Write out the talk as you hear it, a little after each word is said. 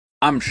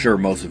I'm sure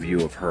most of you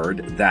have heard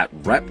that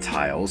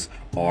reptiles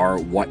are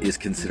what is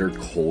considered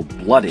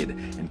cold-blooded.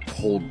 And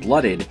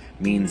cold-blooded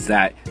means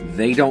that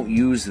they don't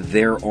use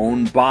their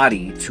own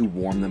body to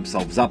warm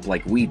themselves up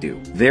like we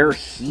do. Their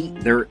heat,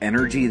 their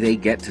energy they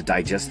get to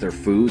digest their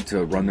food,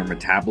 to run their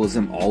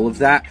metabolism, all of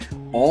that,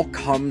 all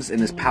comes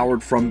and is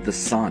powered from the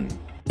sun.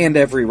 And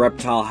every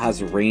reptile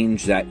has a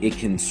range that it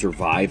can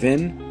survive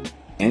in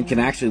and can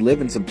actually live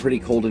in some pretty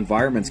cold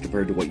environments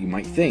compared to what you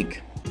might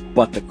think.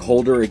 But the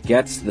colder it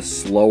gets, the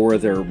slower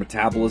their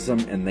metabolism,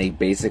 and they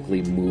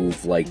basically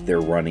move like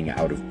they're running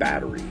out of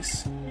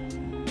batteries.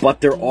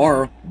 But there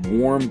are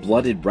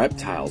warm-blooded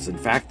reptiles. In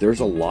fact, there's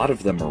a lot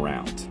of them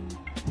around.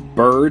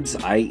 Birds,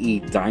 i.e.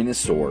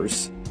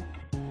 dinosaurs,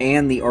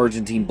 and the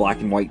Argentine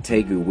black and white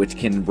tegu, which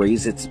can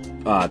raise its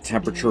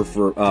temperature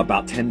for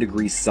about 10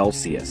 degrees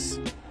Celsius.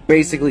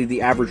 Basically,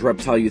 the average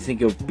reptile you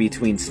think of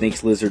between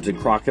snakes, lizards, and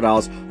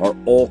crocodiles are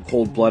all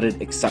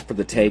cold-blooded except for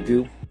the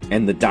tegu,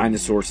 and the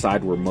dinosaur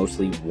side were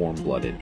mostly warm-blooded.